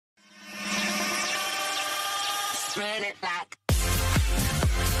run it back.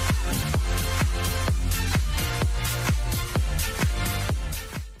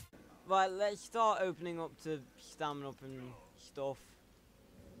 Right, let's start opening up to stamina up and stuff.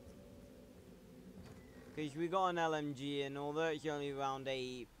 Because we got an LMG, and although it's only round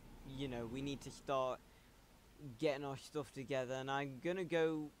 8, you know, we need to start getting our stuff together. And I'm gonna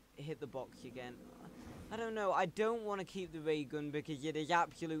go hit the box again. I don't know, I don't want to keep the ray gun because it is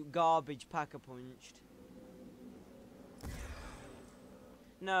absolute garbage pack-a-punched.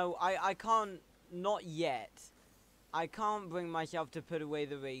 No, I can't, not yet. I can't bring myself to put away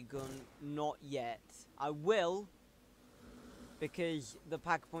the ray gun, not yet. I will, because the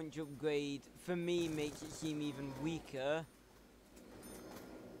pack-a-punch upgrade, for me, makes it seem even weaker.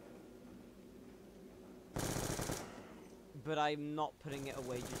 But I'm not putting it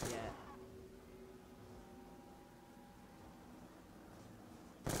away just yet.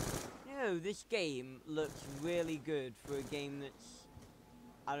 You know, this game looks really good for a game that's...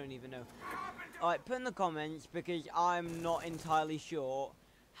 I don't even know. Alright, put in the comments, because I'm not entirely sure.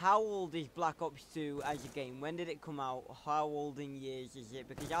 How old is Black Ops 2 as a game? When did it come out? How old in years is it?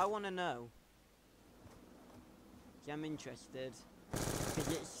 Because I want to know. I'm interested. Because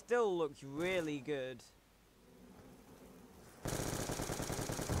it still looks really good.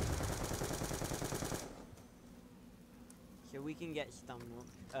 So we can get stamina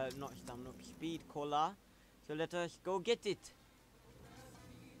up. Not stamina up. Speed cola. So let us go get it.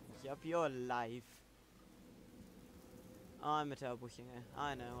 Up your life. I'm a terrible singer.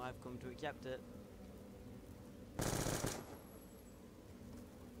 I know, I've come to accept it.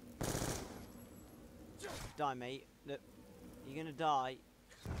 Die, mate. Look, you're gonna die.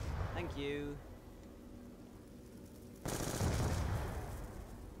 Thank you.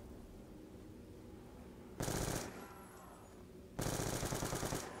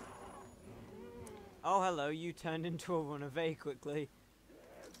 Oh, hello, you turned into a runner very quickly.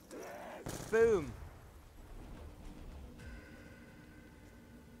 Boom!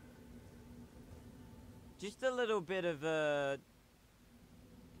 Just a little bit of a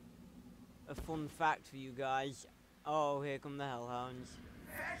fun fact for you guys. Oh, here come the hellhounds.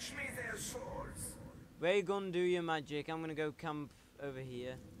 Fetch me their swords. Ray gun, do your magic. I'm gonna go camp over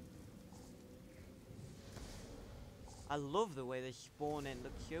here. I love the way they spawn in.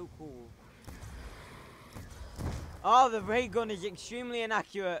 Looks so cool. Oh, the ray gun is extremely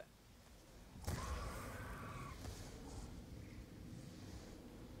inaccurate.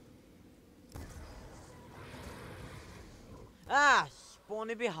 Ah,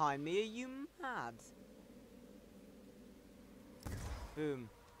 spawning behind me. Are you mad? Boom.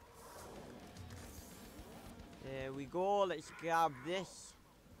 There we go. Let's grab this.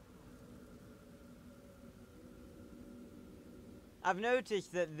 I've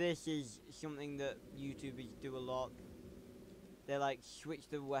noticed that this is something that YouTubers do a lot. They like switch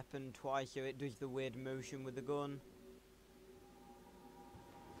the weapon twice so it does the weird motion with the gun.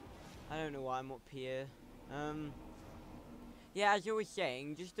 I don't know why I'm up here. Yeah, as I was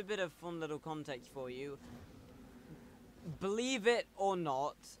saying, just a bit of fun little context for you. Believe it or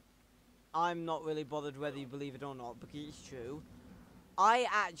not, I'm not really bothered whether you believe it or not, because it's true. I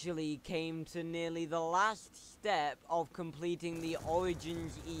actually came to nearly the last step of completing the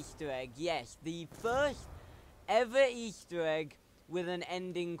Origins Easter egg. Yes, the first ever Easter egg with an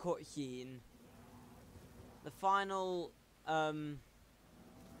ending cutscene. The final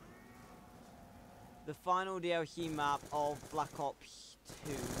DLC map of Black Ops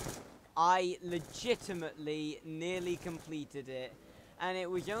 2. I legitimately nearly completed it, and it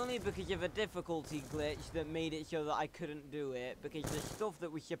was only because of a difficulty glitch that made it so that I couldn't do it, because the stuff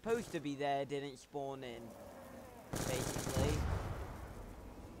that was supposed to be there didn't spawn in, basically.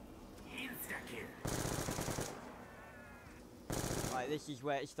 Right, this is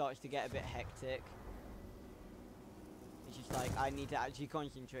where it starts to get a bit hectic. It's just like, I need to actually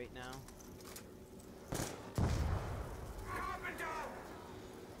concentrate now.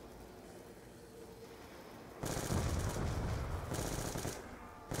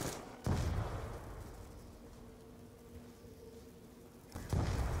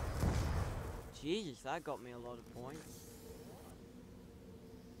 Jesus, that got me a lot of points.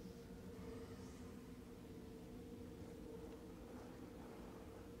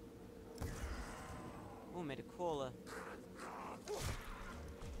 Oh, made a crawler.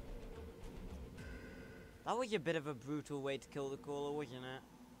 That was a bit of a brutal way to kill the crawler, wasn't it?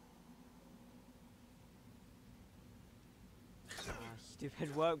 Ah,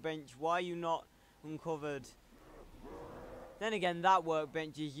 stupid workbench. Why are you not uncovered? Then again, that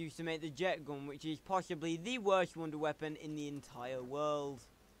workbench is used to make the jet gun, which is possibly the worst wonder weapon in the entire world.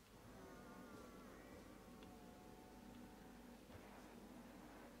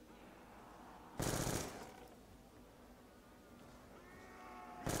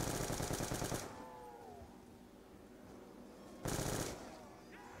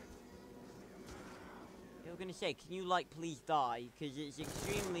 gonna say, can you, like, please die? Because it's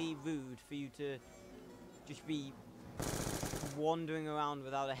extremely rude for you to just be wandering around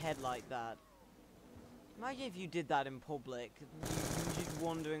without a head like that. Imagine if you did that in public. You just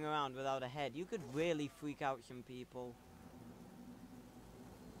wandering around without a head. You could really freak out some people.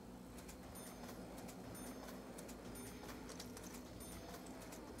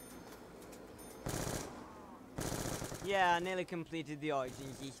 Yeah, I nearly completed the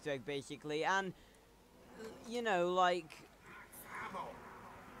Origins Easter egg, basically, and, you know, like,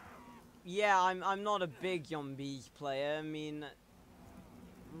 yeah, I'm not a big zombies player. I mean,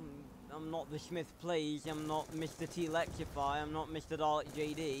 I'm not the Smith Plays, I'm not Mr. T Lectrify, I'm not Mr. Dalek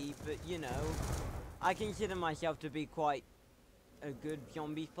JD, but, you know, I consider myself to be quite a good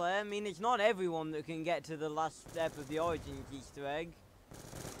zombies player. I mean, it's not everyone that can get to the last step of the Origins Easter egg.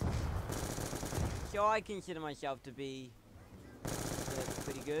 So I consider myself to be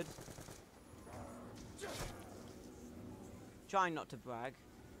pretty good. Trying not to brag.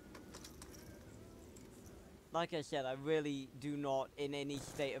 Like I said, I really do not, in any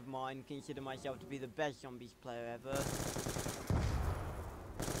state of mind, consider myself to be the best zombies player ever.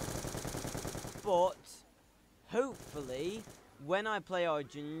 But, hopefully, when I play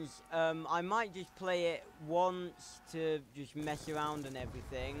Origins, I might just play it once to just mess around and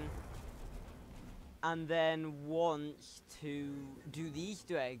everything. And then once to do the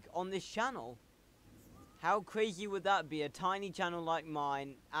Easter egg on this channel. How crazy would that be? A tiny channel like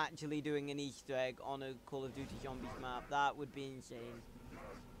mine actually doing an Easter egg on a Call of Duty Zombies map. That would be insane.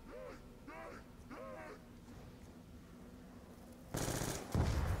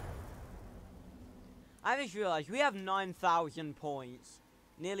 I just realised we have 9,000 points.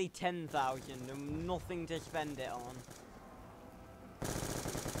 Nearly 10,000 and nothing to spend it on.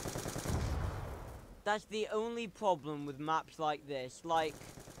 That's the only problem with maps like this. Like,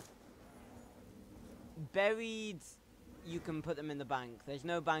 buried, you can put them in the bank. There's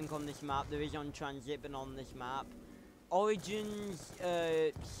no bank on this map. There is on Transit, but not on this map. Origins,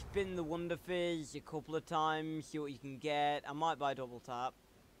 spin the Wonder Fizz a couple of times, see what you can get. I might buy double tap.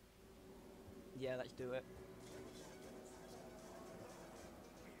 Yeah, let's do it.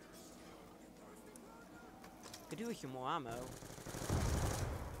 Could do with some more ammo.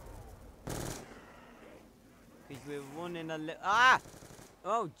 Because we're running a little... Ah!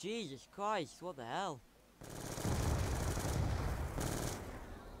 Oh, Jesus Christ, what the hell?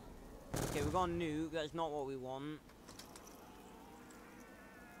 Okay, we got a nuke, that's not what we want.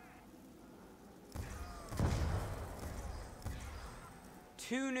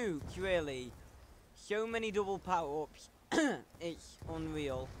 Two nukes, really. So many double power-ups. It's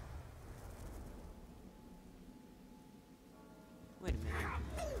unreal. Wait a minute.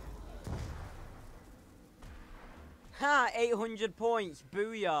 Ha! 800 points.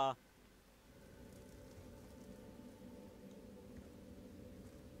 Booyah.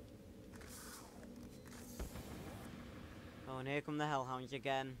 Oh, and here come the Hellhounds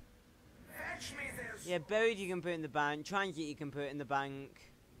again. Yeah, buried you can put in the bank. Transit you can put in the bank.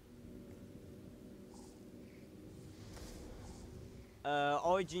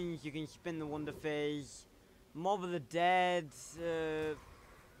 Origins you can spin the Wonder Fizz. Mob of the Dead.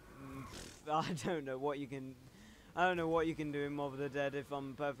 I don't know what you can... I don't know what you can do in Mob of the Dead, if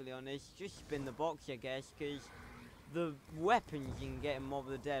I'm perfectly honest. Just spin the box, I guess, because the weapons you can get in Mob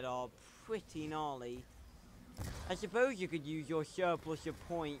of the Dead are pretty gnarly. I suppose you could use your surplus of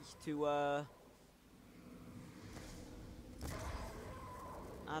points to, I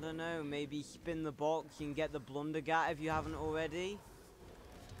don't know, maybe spin the box and get the Blundergat if you haven't already.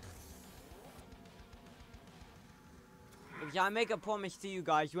 Because I make a promise to you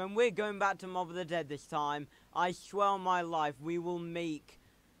guys, when we're going back to Mob of the Dead this time, I swear on my life, we will make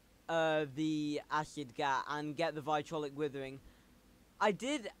the Acid Gat and get the Vitrolic Withering. I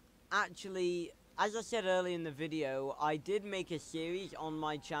did actually, as I said earlier in the video, I did make a series on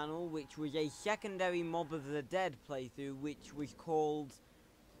my channel, which was a secondary Mob of the Dead playthrough, which was called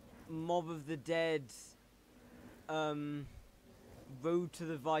Mob of the Dead, Road to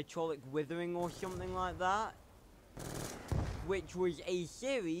the Vitrolic Withering or something like that. Which was a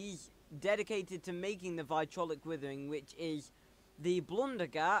series dedicated to making the Vitrolic Withering, which is the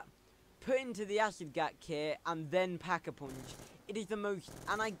Blundergat put into the Acid Gat kit and then Pack-a-Punch. It is the most,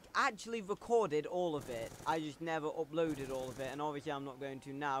 and I actually recorded all of it. I just never uploaded all of it, and obviously I'm not going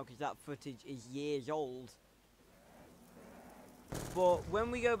to now because that footage is years old. But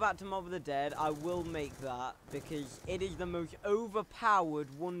when we go back to Mob of the Dead, I will make that because it is the most overpowered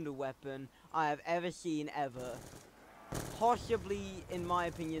wonder weapon I have ever seen ever. Possibly, in my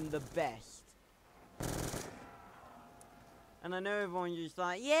opinion, the best. And I know everyone's just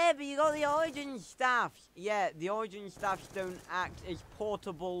like, yeah, but you got the origin staffs. Yeah, the origin staffs don't act as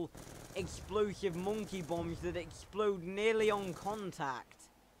portable explosive monkey bombs that explode nearly on contact.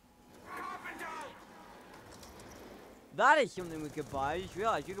 That is something we could buy. I just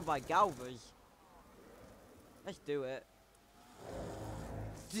realized you could buy Galvers. Let's do it.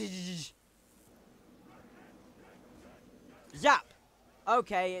 Zap!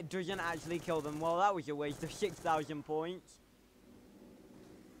 Okay, it doesn't actually kill them. Well, that was a waste of 6,000 points.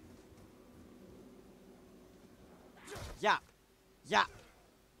 Zap! Zap!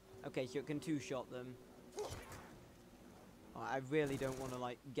 Okay, so it can two-shot them. Oh, I really don't want to,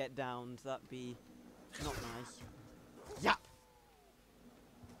 like, get downed. That'd be not nice. Zap!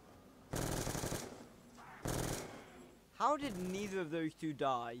 How did neither of those two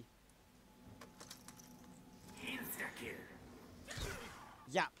die? Insta-kill.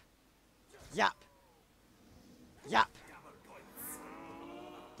 Yap. Yap. Yap.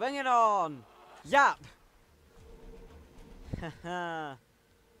 Bring it on. Yap. Haha.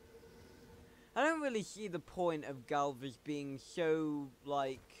 I don't really see the point of Galvers being so,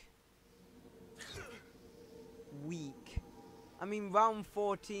 like, weak. I mean, round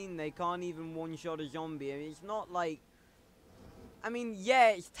 14, they can't even one-shot a zombie. I mean, it's not like... I mean,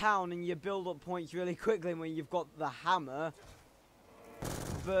 yeah, it's town and you build up points really quickly when you've got the hammer.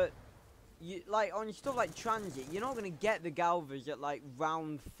 But, you like, on stuff like transit, you're not going to get the Galvers at, like,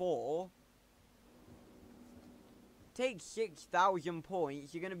 round 4. Take 6,000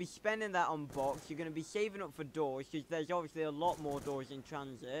 points, you're going to be spending that on box, you're going to be saving up for doors, because there's obviously a lot more doors in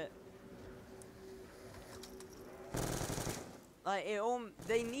transit. Like,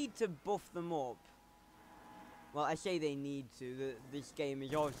 they need to buff them up. Well, I say they need to. This game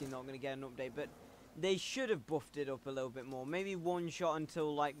is obviously not going to get an update, but they should have buffed it up a little bit more. Maybe one shot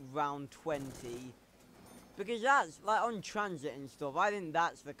until, like, round 20. Because that's, like, on transit and stuff, I think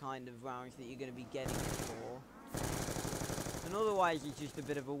that's the kind of rounds that you're going to be getting it for. And otherwise, it's just a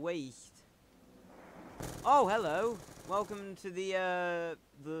bit of a waste. Oh, hello. Welcome to the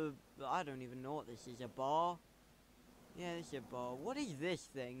I don't even know what this is. A bar? Yeah, this is a bar. What is this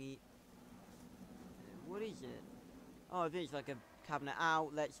thing? What is it? Oh, I think it's like a cabinet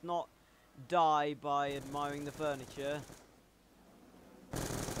out. Let's not die by admiring the furniture.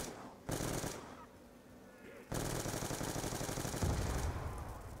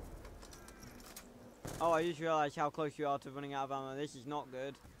 Oh, I just realised how close you are to running out of ammo. This is not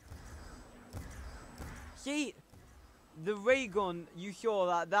good. See, the ray gun, you saw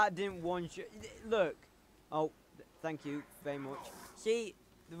that. That didn't one-shot. Look. Oh, thank you very much. See,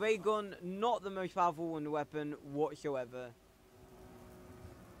 the ray gun, not the most powerful wonder weapon whatsoever.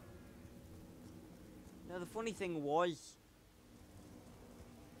 Now, the funny thing was,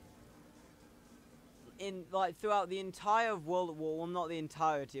 throughout the entire of World at War, well, not the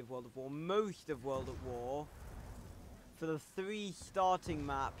entirety of World at War, most of World at War, for the 3 starting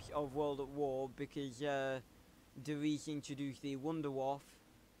maps of World at War, because Derice introduced the Wunderwaffe,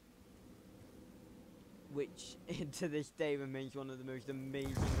 which to this day remains one of the most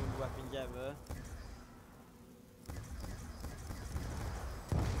amazing wonder weapons ever.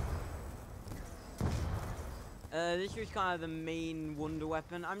 This was kind of the main wonder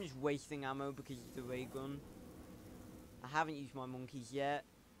weapon. I'm just wasting ammo because it's the ray gun. I haven't used my monkeys yet.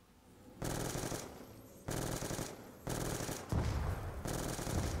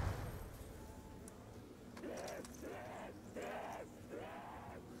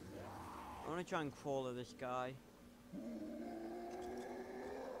 I want to try and crawler this guy.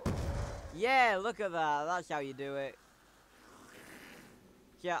 Yeah, look at that. That's how you do it.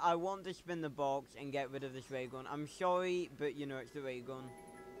 Yeah, I want to spin the box and get rid of this ray gun. I'm sorry, but you know, it's the ray gun.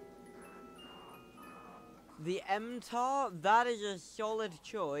 The MTAR, that is a solid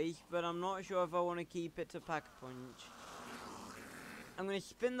choice, but I'm not sure if I want to keep it to Pack-a-Punch. I'm going to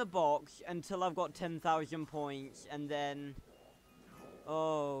spin the box until I've got 10,000 points, and then...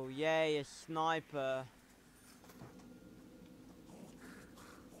 Oh, yay, a sniper.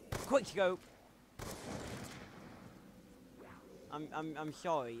 Quick scope. I'm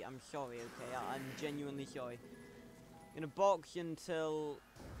sorry, okay? I'm genuinely sorry. I'm gonna box until...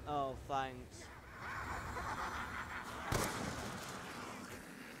 Oh, thanks.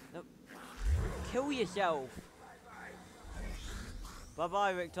 Nope. Kill yourself.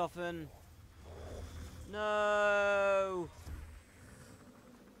 Bye-bye, Richtofen. No!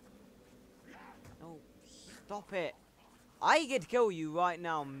 Oh, stop it. I get to kill you right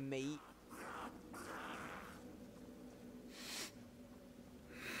now, mate.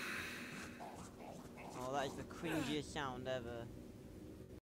 Oh, that is the cringiest sound ever.